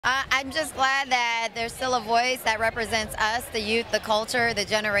I'm just glad that there's still a voice that represents us, the youth, the culture, the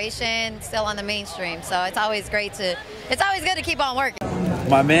generation, still on the mainstream. So it's always good to keep on working.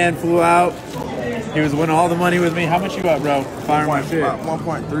 My man flew out. He was winning all the money with me. How much you got, bro? Firing my shit.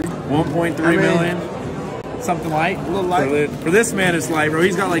 1.3. 1.3 million. Something light. A little light. For this man, it's light, bro.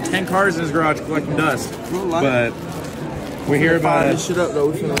 He's got like 10 cars in his garage collecting dust. A little light. But we hear about it. This shit up, though.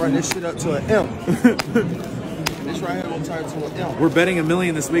 We're finna run this shit up to an M. This right here will turn to an M. We're betting $1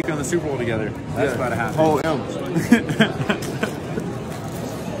 million this week on the Super Bowl together. That's about to happen. Whole M.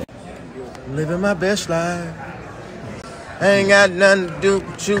 Living my best life. Ain't got nothing to do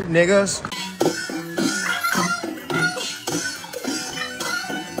with you niggas.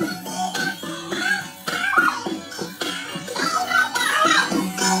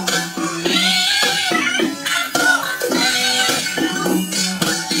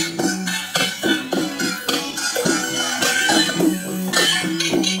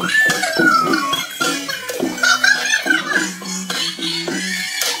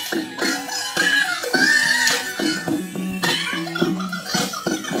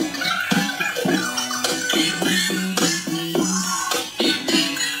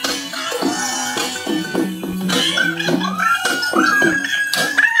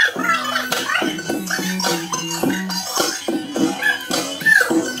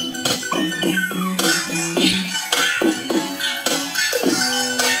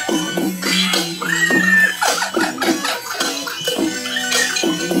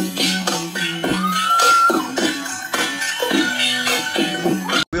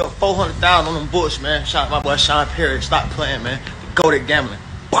 We up 400,000 on them books, man. Shout out my boy Sean Perry. Stop playing, man. Go to gambling.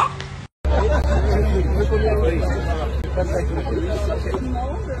 Wop.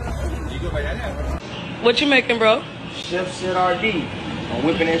 What you making, bro? Chef said RD. I'm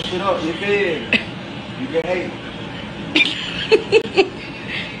whipping that shit up. You feel? You can hate.